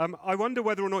I wonder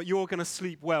whether or not you're going to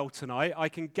sleep well tonight. I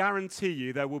can guarantee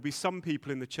you there will be some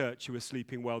people in the church who are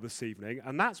sleeping well this evening,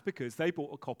 and that's because they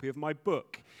bought a copy of my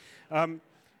book,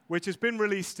 which has been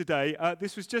released today.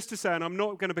 This was just to say, and I'm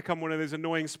not going to become one of those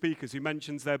annoying speakers who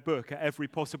mentions their book at every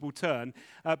possible turn,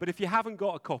 but if you haven't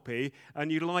got a copy and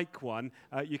you like one,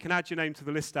 you can add your name to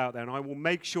the list out there, and I will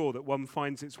make sure that one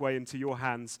finds its way into your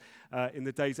hands in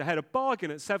the days ahead. A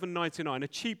bargain at $7.99, a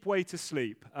cheap way to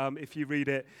sleep if you read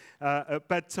it at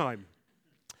bedtime.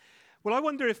 Well, I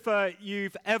wonder if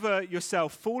you've ever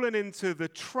yourself fallen into the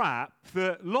trap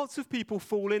that lots of people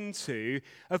fall into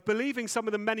of believing some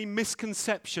of the many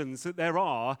misconceptions that there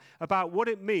are about what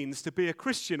it means to be a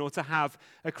Christian or to have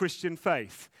a Christian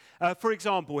faith. For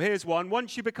example, here's one.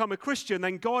 Once you become a Christian,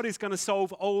 then God is going to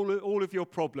solve all of your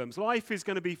problems. Life is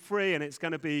going to be free and it's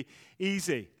going to be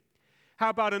easy. How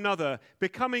about another?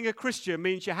 Becoming a Christian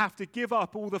means you have to give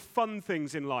up all the fun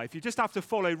things in life. You just have to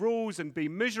follow rules and be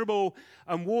miserable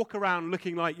and walk around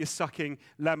looking like you're sucking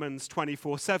lemons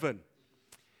 24/7.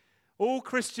 All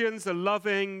Christians are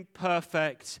loving,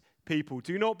 perfect people.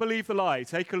 Do not believe the lie.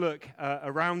 Take a look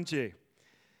around you.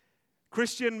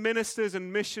 Christian ministers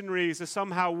and missionaries are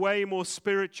somehow way more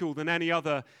spiritual than any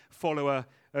other follower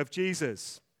of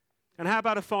Jesus. And how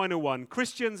about a final one?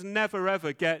 Christians never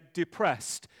ever get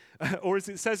depressed. Or as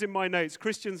it says in my notes,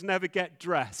 Christians never get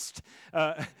dressed.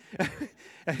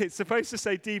 It's supposed to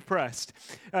say depressed.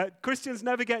 Christians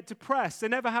never get depressed. They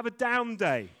never have a down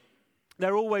day.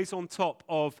 They're always on top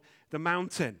of the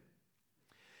mountain.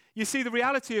 You see, the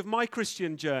reality of my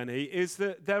Christian journey is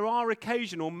that there are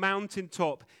occasional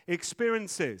mountaintop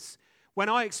experiences when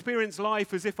I experience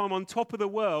life as if I'm on top of the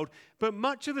world, but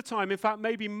much of the time, in fact,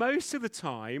 maybe most of the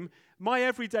time, my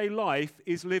everyday life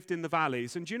is lived in the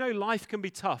valleys. And do you know, life can be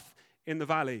tough in the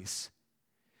valleys.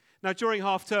 Now, during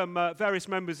half-term, various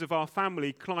members of our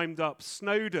family climbed up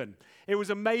Snowdon. It was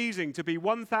amazing to be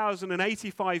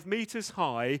 1,085 meters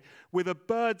high with a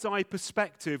bird's-eye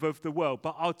perspective of the world.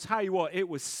 But I'll tell you what, it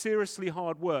was seriously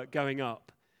hard work going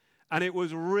up. And it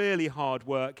was really hard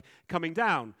work coming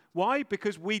down. Why?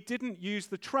 Because we didn't use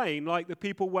the train like the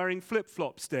people wearing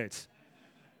flip-flops did.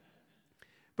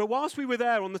 But whilst we were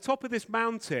there on the top of this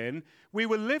mountain, we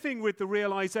were living with the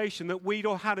realization that we'd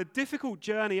all had a difficult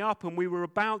journey up and we were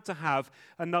about to have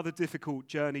another difficult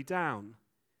journey down.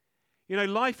 You know,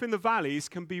 life in the valleys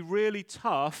can be really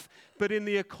tough, but in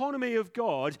the economy of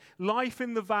God, life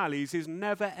in the valleys is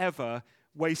never, ever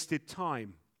wasted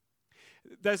time.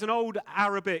 There's an old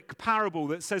Arabic parable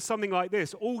that says something like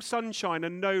this: all sunshine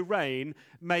and no rain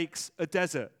makes a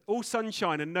desert. All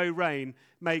sunshine and no rain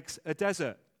makes a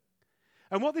desert.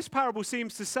 And what this parable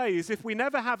seems to say is if we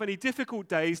never have any difficult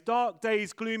days, dark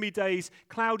days, gloomy days,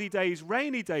 cloudy days,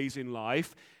 rainy days in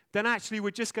life, then actually we're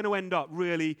just going to end up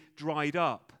really dried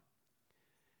up.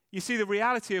 You see, the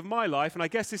reality of my life, and I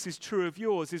guess this is true of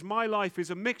yours, is my life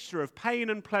is a mixture of pain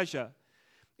and pleasure.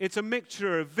 It's a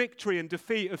mixture of victory and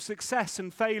defeat, of success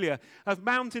and failure, of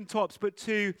mountaintops, but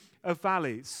too of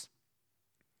valleys.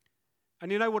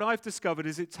 And you know what I've discovered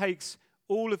is it takes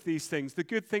all of these things, the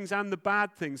good things and the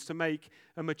bad things, to make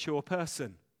a mature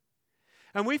person.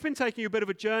 And we've been taking a bit of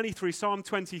a journey through Psalm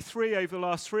 23 over the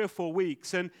last 3 or 4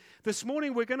 weeks. And this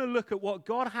morning we're going to look at what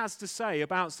God has to say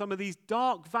about some of these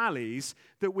dark valleys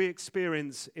that we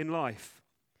experience in life.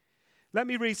 Let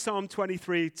me read Psalm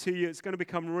 23 to you. It's going to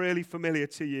become really familiar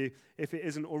to you if it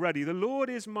isn't already. The Lord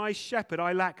is my shepherd,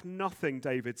 I lack nothing,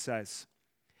 David says.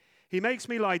 He makes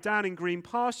me lie down in green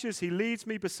pastures. He leads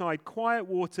me beside quiet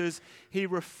waters. He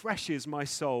refreshes my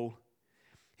soul.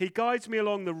 He guides me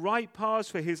along the right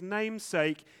paths for his name's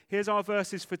sake. Here's our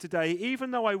verses for today.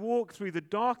 Even though I walk through the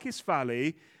darkest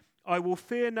valley, I will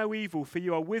fear no evil, for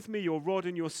you are with me, your rod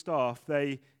and your staff,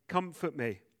 they comfort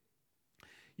me.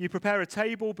 You prepare a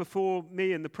table before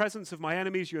me in the presence of my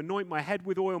enemies. You anoint my head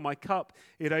with oil, my cup,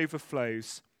 it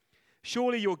overflows.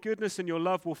 Surely your goodness and your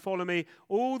love will follow me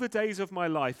all the days of my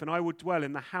life, and I will dwell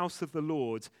in the house of the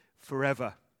Lord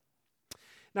forever.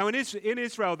 Now, in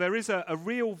Israel, there is a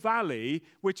real valley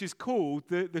which is called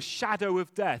the shadow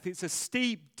of death. It's a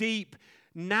steep, deep,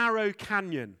 narrow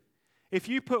canyon. If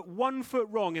you put 1 foot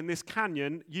wrong in this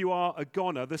canyon, you are a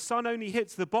goner. The sun only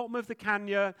hits the bottom of the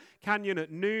canyon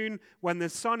at noon when the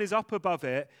sun is up above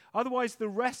it. Otherwise, the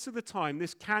rest of the time,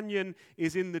 this canyon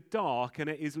is in the dark and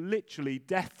it is literally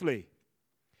deathly.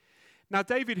 Now,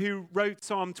 David, who wrote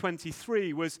Psalm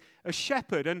 23, was a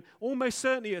shepherd, and almost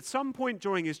certainly at some point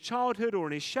during his childhood or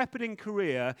in his shepherding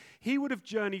career, he would have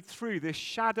journeyed through this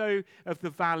shadow of the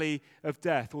valley of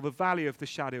death, or the valley of the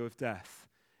shadow of death,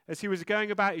 as he was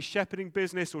going about his shepherding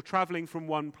business or traveling from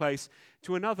one place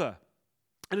to another.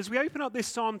 And as we open up this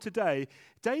psalm today,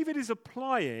 David is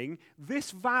applying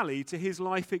this valley to his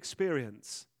life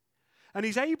experience. And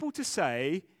he's able to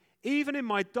say, even in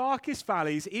my darkest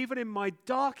valleys, even in my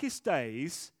darkest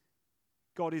days,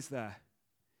 God is there.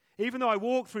 Even though I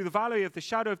walk through the valley of the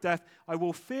shadow of death, I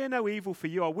will fear no evil, for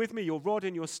you are with me, your rod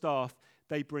and your staff,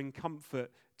 they bring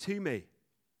comfort to me.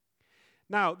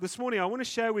 Now, this morning I want to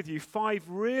share with you 5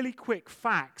 really quick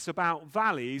facts about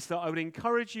valleys that I would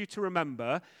encourage you to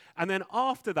remember. And then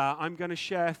after that, I'm going to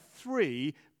share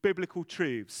 3 biblical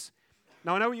truths.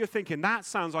 Now, I know what you're thinking. That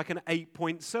sounds like an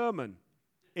 8-point sermon.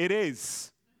 It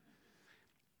is.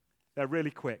 They're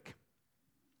really quick.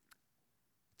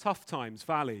 Tough times,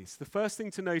 valleys. The first thing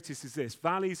to notice is this: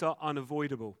 valleys are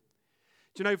unavoidable.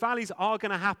 Do you know, valleys are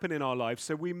going to happen in our lives,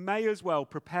 so we may as well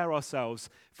prepare ourselves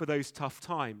for those tough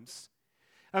times.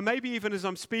 And maybe even as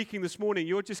I'm speaking this morning,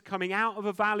 you're just coming out of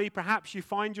a valley. Perhaps you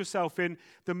find yourself in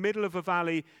the middle of a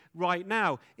valley right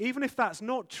now. Even if that's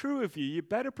not true of you, you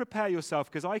better prepare yourself,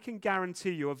 because I can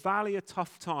guarantee you a valley, a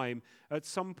tough time at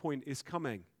some point is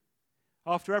coming.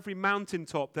 After every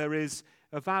mountaintop, there is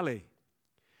a valley.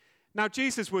 Now,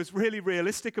 Jesus was really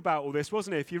realistic about all this,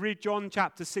 wasn't he? If you read John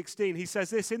chapter 16, he says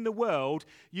this: in the world,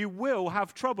 you will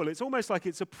have trouble. It's almost like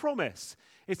it's a promise.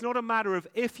 It's not a matter of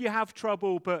if you have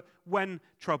trouble, but when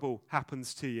trouble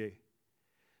happens to you.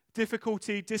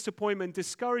 Difficulty, disappointment,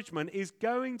 discouragement is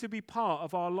going to be part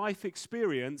of our life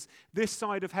experience this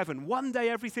side of heaven. One day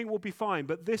everything will be fine,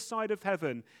 but this side of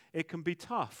heaven, it can be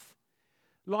tough.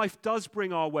 Life does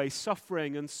bring our way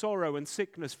suffering and sorrow and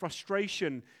sickness,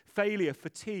 frustration, failure,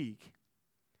 fatigue.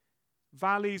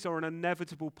 Valleys are an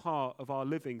inevitable part of our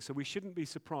living, so we shouldn't be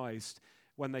surprised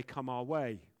when they come our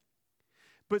way.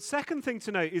 But second thing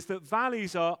to note is that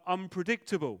valleys are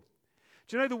unpredictable.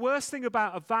 Do you know the worst thing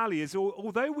about a valley is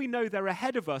although we know they're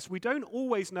ahead of us, we don't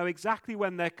always know exactly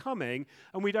when they're coming,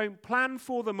 and we don't plan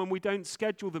for them, and we don't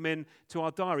schedule them in to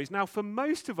our diaries. Now, for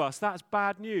most of us, that's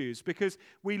bad news, because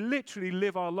we literally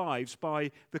live our lives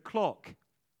by the clock.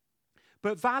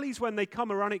 But valleys, when they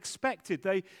come, are unexpected.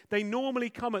 They normally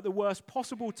come at the worst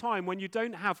possible time, when you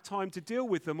don't have time to deal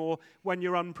with them, or when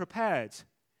you're unprepared.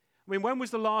 I mean, when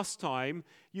was the last time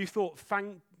you thought,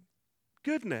 thank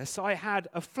goodness I had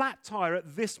a flat tire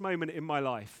at this moment in my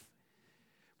life?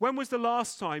 When was the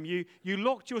last time you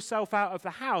locked yourself out of the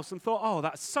house and thought, oh,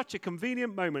 that's such a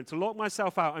convenient moment to lock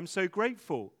myself out, I'm so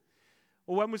grateful?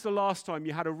 Or when was the last time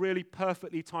you had a really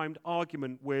perfectly timed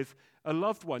argument with a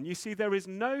loved one? You see, there is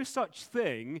no such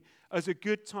thing as a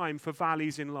good time for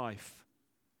valleys in life.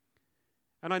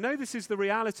 And I know this is the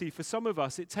reality for some of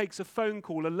us. It takes a phone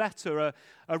call, a letter,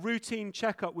 a routine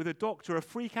checkup with a doctor, a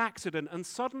freak accident, and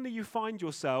suddenly you find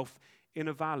yourself in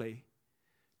a valley.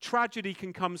 Tragedy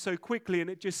can come so quickly, and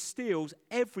it just steals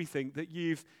everything that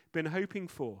you've been hoping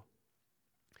for.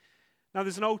 Now,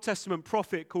 there's an Old Testament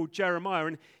prophet called Jeremiah,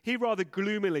 and he rather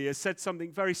gloomily has said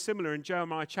something very similar in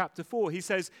Jeremiah chapter 4. He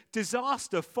says,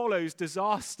 disaster follows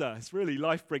disaster. It's really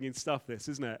life-bringing stuff, this,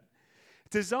 isn't it?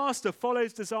 Disaster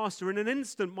follows disaster. In an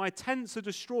instant, my tents are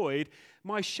destroyed.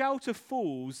 My shelter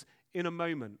falls in a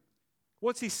moment.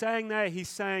 What's he saying there? He's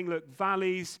saying, look,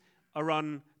 valleys are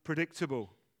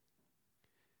unpredictable.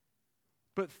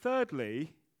 But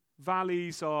thirdly,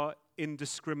 valleys are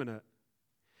indiscriminate.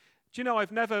 Do you know,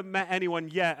 I've never met anyone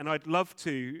yet, and I'd love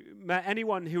to, met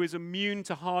anyone who is immune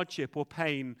to hardship or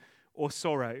pain or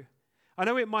sorrow. I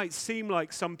know it might seem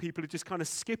like some people are just kind of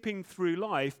skipping through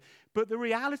life, but the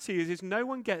reality is no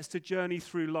one gets to journey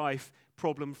through life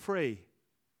problem-free.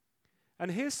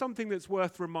 And here's something that's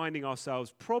worth reminding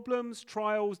ourselves. Problems,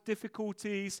 trials,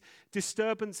 difficulties,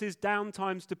 disturbances,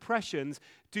 downtimes, depressions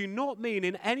do not mean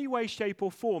in any way, shape,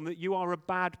 or form that you are a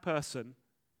bad person.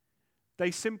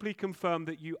 They simply confirm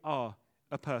that you are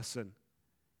a person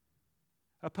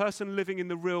living in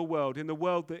the real world, in the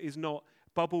world that is not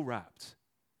bubble-wrapped.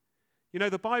 You know,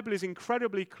 the Bible is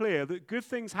incredibly clear that good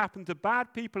things happen to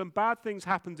bad people and bad things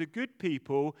happen to good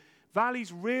people.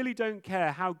 Valleys really don't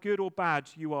care how good or bad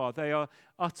you are. They are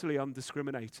utterly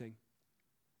undiscriminating.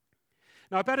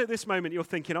 Now, I bet at this moment you're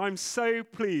thinking, I'm so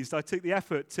pleased I took the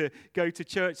effort to go to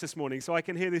church this morning so I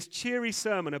can hear this cheery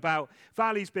sermon about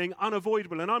valleys being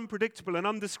unavoidable and unpredictable and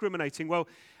undiscriminating. Well,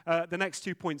 the next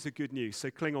 2 points are good news, so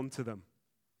cling on to them.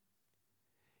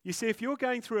 You see, if you're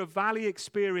going through a valley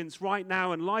experience right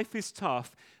now and life is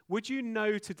tough, would you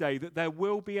know today that there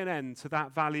will be an end to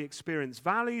that valley experience?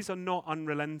 Valleys are not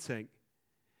unrelenting.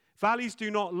 Valleys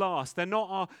do not last. They're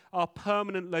not our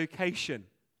permanent location.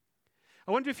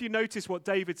 I wonder if you notice what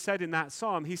David said in that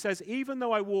psalm. He says, even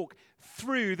though I walk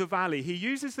through the valley, he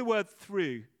uses the word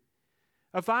through.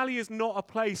 A valley is not a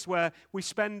place where we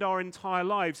spend our entire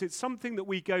lives. It's something that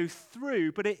we go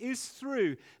through, but it is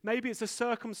through. Maybe it's a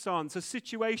circumstance, a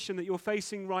situation that you're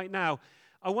facing right now.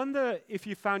 I wonder if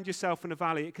you found yourself in a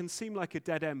valley. It can seem like a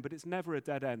dead end, but it's never a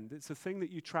dead end. It's a thing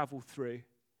that you travel through.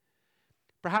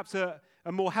 Perhaps a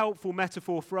more helpful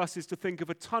metaphor for us is to think of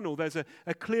a tunnel. There's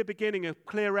a clear beginning, a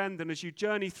clear end, and as you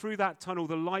journey through that tunnel,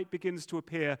 the light begins to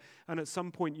appear, and at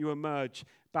some point you emerge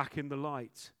back in the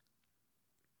light.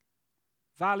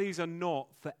 Valleys are not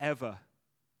forever.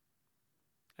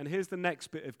 And here's the next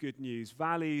bit of good news.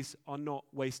 Valleys are not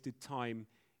wasted time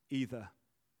either.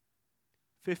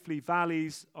 Fifthly,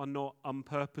 valleys are not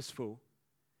unpurposeful.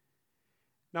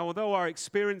 Now, although our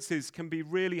experiences can be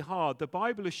really hard, the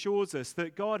Bible assures us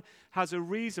that God has a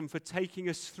reason for taking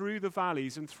us through the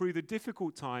valleys and through the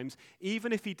difficult times,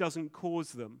 even if he doesn't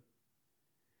cause them.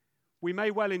 We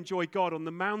may well enjoy God on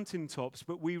the mountaintops,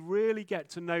 but we really get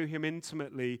to know him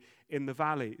intimately in the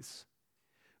valleys.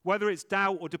 Whether it's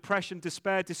doubt or depression,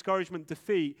 despair, discouragement,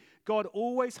 defeat, God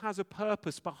always has a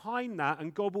purpose behind that,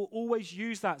 and God will always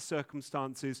use that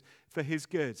circumstances for his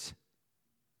good.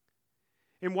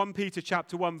 In 1 Peter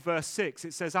chapter 1, verse 6,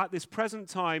 it says, "At this present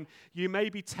time, you may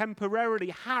be temporarily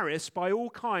harassed by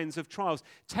all kinds of trials."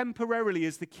 Temporarily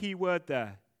is the key word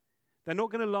there. They're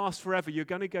not going to last forever. You're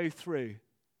going to go through.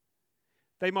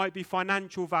 They might be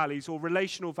financial valleys or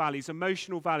relational valleys,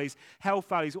 emotional valleys, health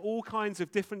valleys, all kinds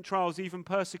of different trials, even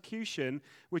persecution,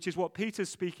 which is what Peter's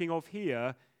speaking of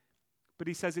here. But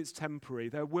he says it's temporary.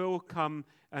 There will come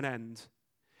an end.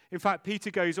 In fact,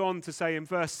 Peter goes on to say in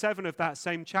verse 7 of that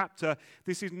same chapter,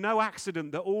 this is no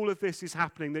accident that all of this is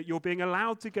happening, that you're being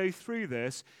allowed to go through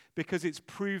this because it's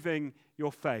proving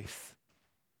your faith.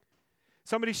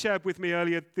 Somebody shared with me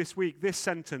earlier this week this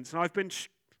sentence, and I've been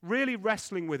really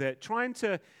wrestling with it, trying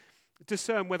to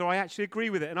discern whether I actually agree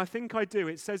with it, and I think I do.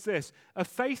 It says this: a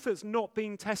faith that's not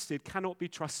been tested cannot be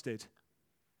trusted.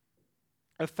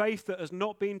 A faith that has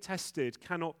not been tested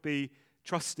cannot be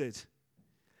trusted.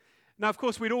 Now, of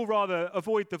course, we'd all rather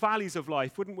avoid the valleys of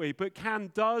life, wouldn't we? But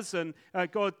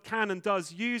God can and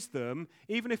does use them,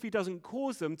 even if he doesn't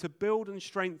cause them, to build and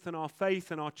strengthen our faith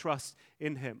and our trust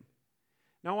in him.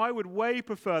 Now, I would way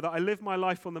prefer that I live my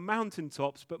life on the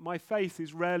mountaintops, but my faith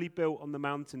is rarely built on the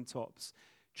mountaintops.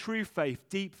 True faith,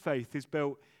 deep faith, is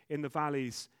built in the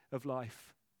valleys of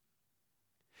life.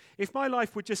 If my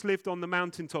life were just lived on the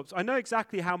mountaintops, I know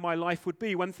exactly how my life would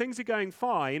be. When things are going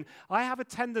fine, I have a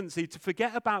tendency to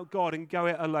forget about God and go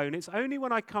it alone. It's only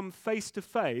when I come face to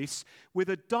face with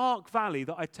a dark valley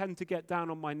that I tend to get down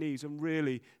on my knees and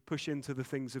really push into the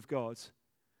things of God.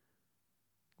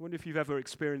 I wonder if you've ever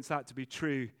experienced that to be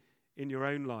true in your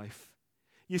own life.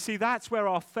 You see, that's where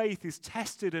our faith is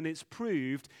tested and it's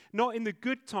proved, not in the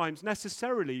good times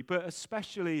necessarily, but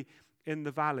especially in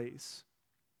the valleys.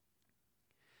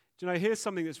 Do you know, here's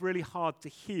something that's really hard to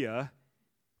hear,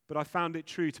 but I found it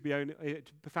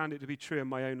to be true in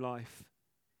my own life.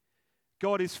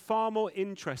 God is far more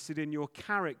interested in your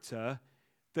character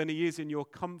than he is in your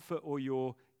comfort or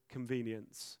your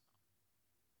convenience.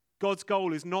 God's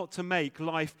goal is not to make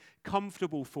life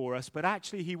comfortable for us, but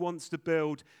actually he wants to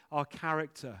build our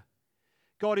character.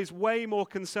 God is way more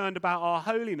concerned about our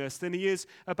holiness than he is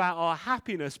about our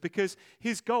happiness, because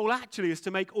his goal actually is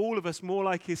to make all of us more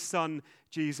like his son,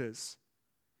 Jesus.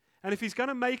 And if he's going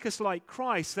to make us like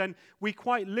Christ, then we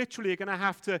quite literally are going to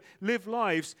have to live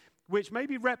lives which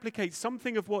maybe replicate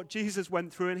something of what Jesus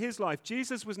went through in his life.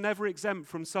 Jesus was never exempt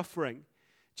from suffering.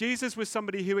 Jesus was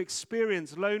somebody who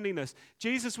experienced loneliness.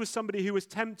 Jesus was somebody who was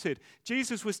tempted.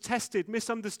 Jesus was tested,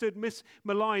 misunderstood,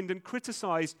 maligned, and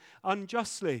criticized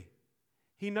unjustly.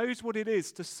 He knows what it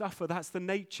is to suffer. That's the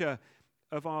nature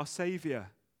of our Savior.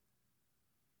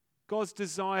 God's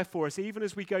desire for us, even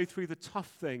as we go through the tough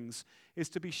things, is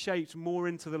to be shaped more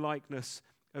into the likeness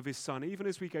of his Son, even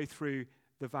as we go through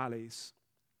the valleys.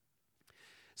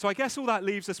 So I guess all that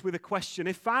leaves us with a question.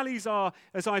 If valleys are,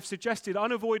 as I've suggested,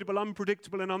 unavoidable,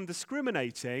 unpredictable, and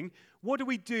undiscriminating, what do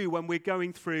we do when we're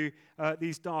going through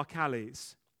these dark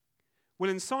alleys?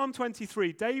 Well, in Psalm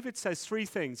 23, David says three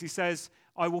things. He says,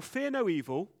 "I will fear no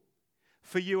evil,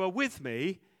 for you are with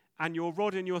me, and your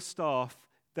rod and your staff,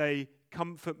 they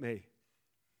comfort me."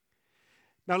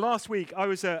 Now, last week, I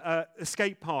was at a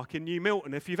skate park in New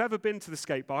Milton. If you've ever been to the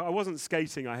skate park, I wasn't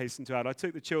skating, I hasten to add. I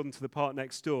took the children to the park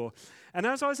next door. And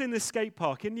as I was in this skate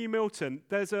park in New Milton,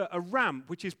 there's a ramp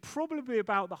which is probably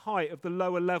about the height of the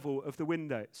lower level of the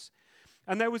windows.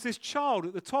 And there was this child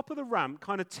at the top of the ramp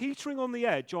kind of teetering on the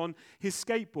edge on his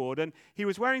skateboard. And he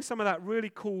was wearing some of that really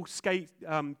cool skate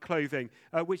clothing,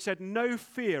 which said "No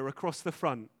Fear" across the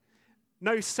front.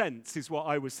 No sense is what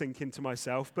I was thinking to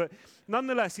myself. But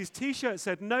nonetheless, his T-shirt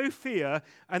said, "No fear,"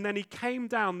 and then he came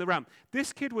down the ramp.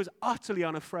 This kid was utterly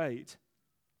unafraid.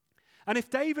 And if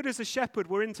David as a shepherd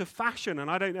were into fashion, and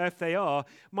I don't know if they are,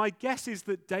 my guess is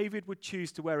that David would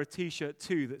choose to wear a T-shirt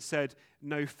too that said,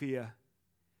 "No fear."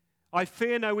 I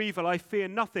fear no evil, I fear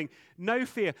nothing, no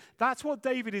fear. That's what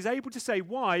David is able to say.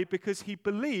 Why? Because he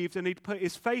believed and he'd put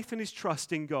his faith and his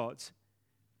trust in God.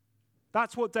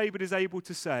 That's what David is able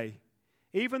to say.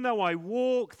 Even though I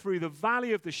walk through the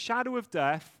valley of the shadow of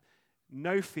death,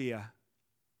 no fear.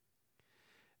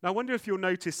 Now, I wonder if you'll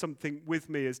notice something with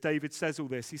me as David says all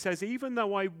this. He says, even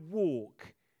though I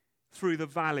walk through the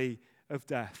valley of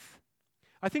death.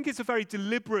 I think it's a very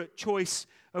deliberate choice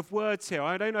of words here.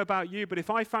 I don't know about you, but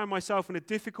if I found myself in a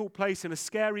difficult place, in a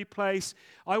scary place,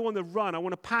 I want to run, I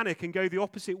want to panic and go the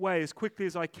opposite way as quickly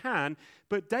as I can.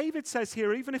 But David says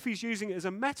here, even if he's using it as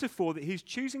a metaphor, that he's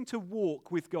choosing to walk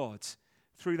with God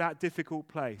through that difficult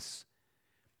place.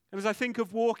 And as I think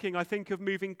of walking, I think of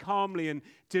moving calmly and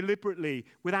deliberately,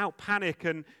 without panic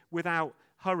and without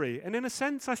hurry. And in a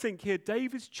sense, I think here,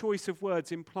 David's choice of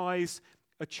words implies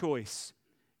a choice.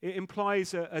 It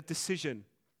implies a decision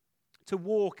to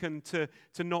walk and to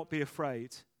not be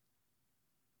afraid.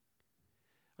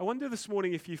 I wonder this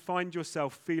morning if you find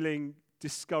yourself feeling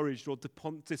discouraged or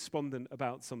despondent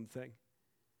about something.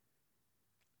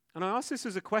 And I ask this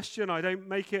as a question. I don't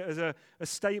make it as a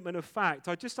statement of fact.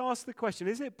 I just ask the question,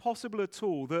 is it possible at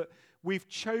all that we've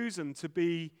chosen to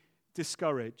be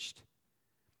discouraged?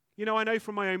 You know, I know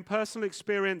from my own personal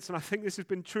experience, and I think this has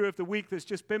been true of the week that's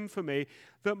just been for me,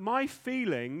 that my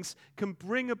feelings can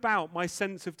bring about my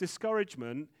sense of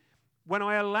discouragement when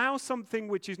I allow something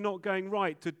which is not going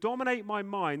right to dominate my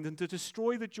mind and to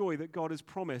destroy the joy that God has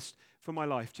promised for my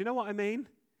life. Do you know what I mean?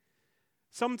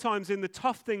 Sometimes in the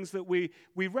tough things that we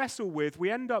wrestle with, we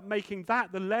end up making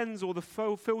that the lens or the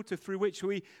filter through which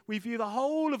we view the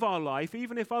whole of our life,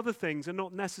 even if other things are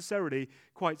not necessarily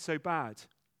quite so bad.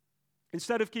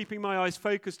 Instead of keeping my eyes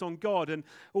focused on God and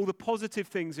all the positive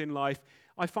things in life,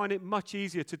 I find it much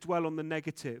easier to dwell on the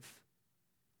negative.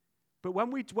 But when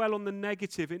we dwell on the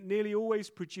negative, it nearly always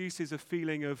produces a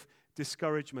feeling of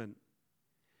discouragement.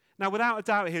 Now, without a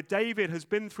doubt here, David has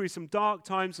been through some dark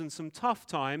times and some tough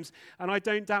times, and I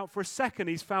don't doubt for a second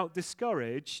he's felt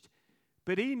discouraged.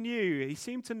 But he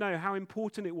seemed to know how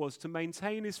important it was to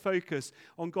maintain his focus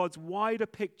on God's wider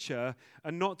picture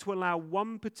and not to allow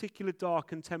one particular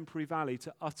dark and temporary valley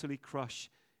to utterly crush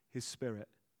his spirit.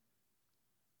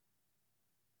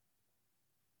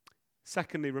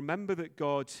 Secondly, remember that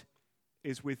God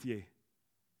is with you.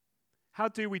 How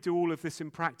do we do all of this in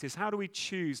practice? How do we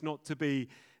choose not to be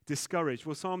discouraged?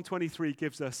 Well, Psalm 23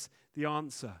 gives us the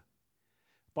answer.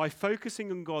 By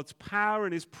focusing on God's power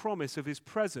and his promise of his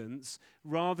presence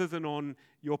rather than on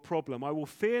your problem. I will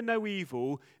fear no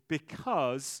evil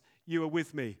because you are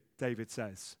with me, David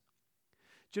says.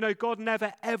 Do you know, God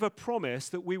never ever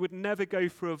promised that we would never go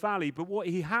through a valley, but what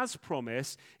he has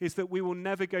promised is that we will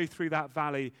never go through that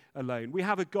valley alone. We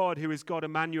have a God who is God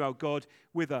Emmanuel, God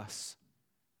with us.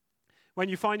 When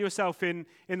you find yourself in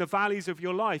the valleys of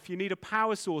your life, you need a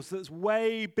power source that's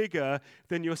way bigger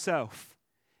than yourself.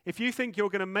 If you think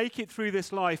you're going to make it through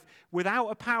this life without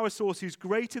a power source who's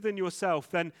greater than yourself,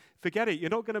 then forget it. You're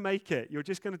not going to make it. You're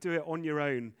just going to do it on your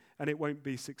own, and it won't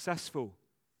be successful.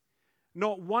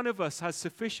 Not one of us has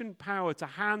sufficient power to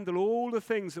handle all the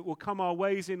things that will come our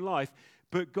ways in life,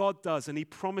 but God does, and he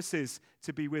promises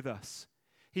to be with us.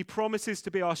 He promises to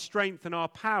be our strength and our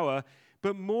power,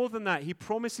 but more than that, he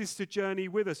promises to journey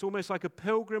with us, almost like a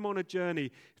pilgrim on a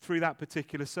journey through that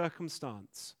particular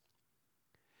circumstance.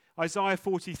 Isaiah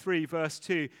 43, verse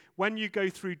 2, when you go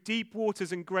through deep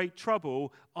waters and great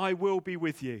trouble, I will be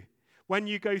with you. When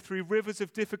you go through rivers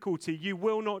of difficulty, you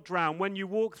will not drown. When you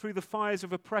walk through the fires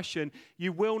of oppression,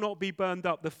 you will not be burned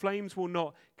up. The flames will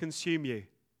not consume you.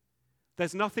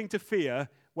 There's nothing to fear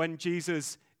when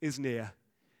Jesus is near.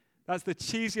 That's the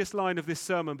cheesiest line of this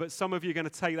sermon, but some of you are going to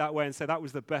take that away and say that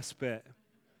was the best bit.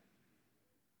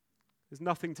 There's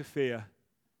nothing to fear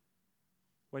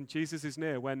when Jesus is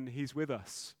near, when he's with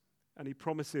us. And he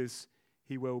promises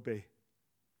he will be.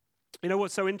 You know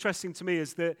what's so interesting to me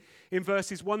is that in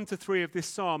verses 1 to 3 of this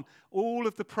psalm, all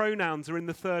of the pronouns are in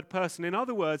the third person. In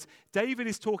other words, David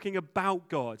is talking about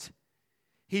God.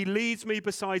 He leads me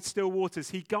beside still waters.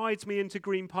 He guides me into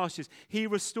green pastures. He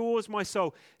restores my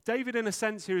soul. David, in a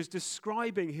sense here, is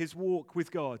describing his walk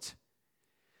with God.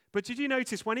 But did you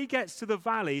notice when he gets to the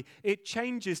valley, it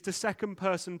changes to second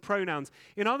person pronouns.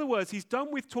 In other words, he's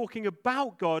done with talking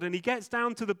about God and he gets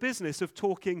down to the business of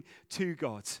talking to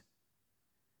God.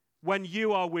 When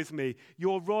you are with me,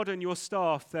 your rod and your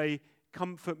staff, they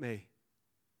comfort me.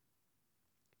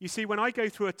 You see, when I go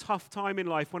through a tough time in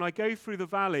life, when I go through the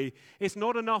valley, it's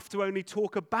not enough to only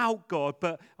talk about God,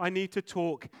 but I need to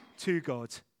talk to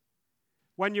God.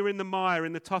 When you're in the mire,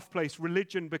 in the tough place,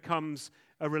 religion becomes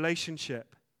a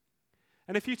relationship.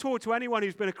 And if you talk to anyone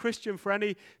who's been a Christian for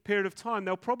any period of time,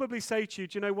 they'll probably say to you,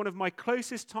 do you know, one of my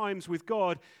closest times with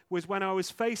God was when I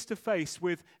was face to face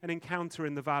with an encounter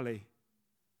in the valley.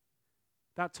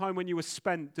 That time when you were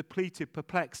spent, depleted,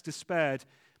 perplexed, despaired,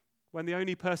 when the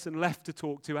only person left to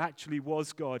talk to actually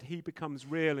was God. He becomes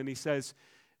real and he says,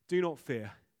 do not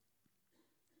fear.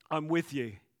 I'm with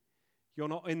you. You're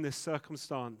not in this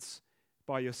circumstance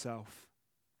by yourself.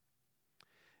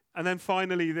 And then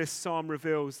finally, this psalm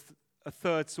reveals a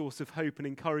third source of hope and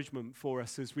encouragement for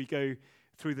us as we go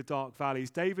through the dark valleys.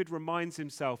 David reminds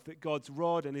himself that God's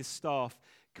rod and his staff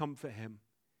comfort him.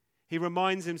 He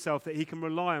reminds himself that he can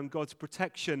rely on God's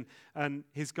protection and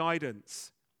his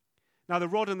guidance. Now, the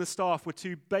rod and the staff were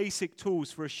two basic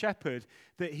tools for a shepherd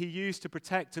that he used to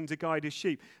protect and to guide his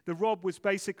sheep. The rod was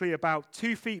basically about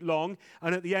 2 feet long,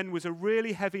 and at the end was a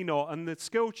really heavy knot, and the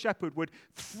skilled shepherd would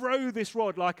throw this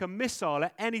rod like a missile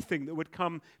at anything that would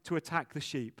come to attack the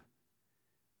sheep.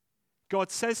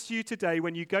 God says to you today,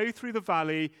 when you go through the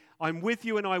valley, I'm with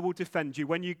you and I will defend you.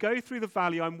 When you go through the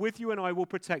valley, I'm with you and I will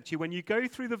protect you. When you go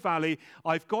through the valley,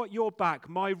 I've got your back.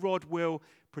 My rod will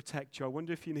protect you. I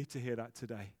wonder if you need to hear that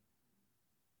today.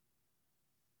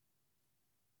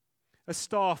 A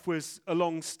staff was a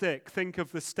long stick. Think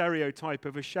of the stereotype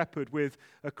of a shepherd with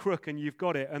a crook, and you've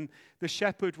got it. And the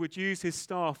shepherd would use his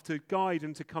staff to guide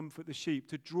and to comfort the sheep,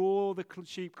 to draw the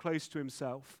sheep close to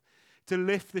himself, to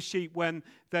lift the sheep when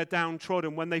they're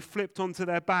downtrodden, when they flipped onto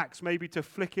their backs, maybe to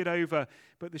flick it over.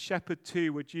 But the shepherd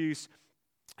too would use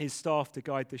his staff to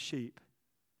guide the sheep.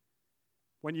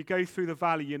 When you go through the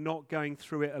valley, you're not going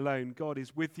through it alone. God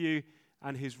is with you,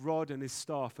 and his rod and his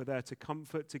staff are there to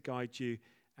comfort, to guide you,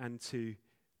 and to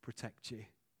protect you.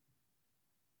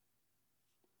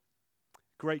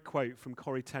 Great quote from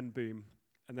Corrie ten Boom,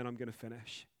 and then I'm going to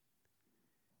finish.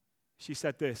 She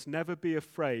said this: never be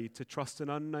afraid to trust an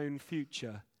unknown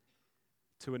future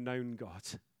to a known God.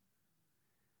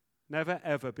 Never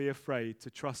ever be afraid to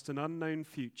trust an unknown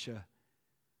future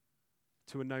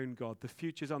to a known God. The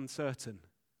future's uncertain,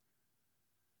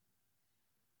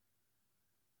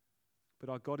 but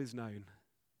our God is known.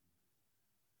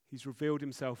 He's revealed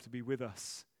himself to be with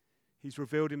us. He's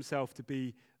revealed himself to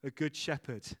be a good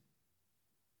shepherd.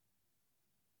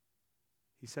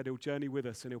 He said he'll journey with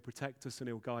us and he'll protect us and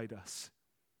he'll guide us.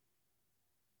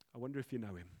 I wonder if you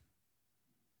know him.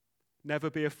 Never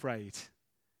be afraid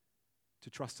to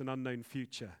trust an unknown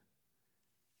future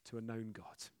to a known God.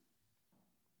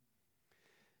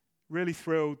 Really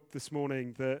thrilled this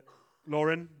morning that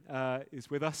Lauren is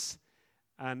with us.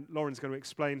 And Lauren's going to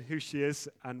explain who she is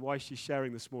and why she's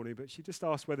sharing this morning. But she just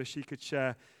asked whether she could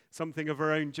share something of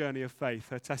her own journey of faith,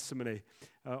 her testimony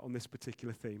on this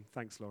particular theme. Thanks, Lauren.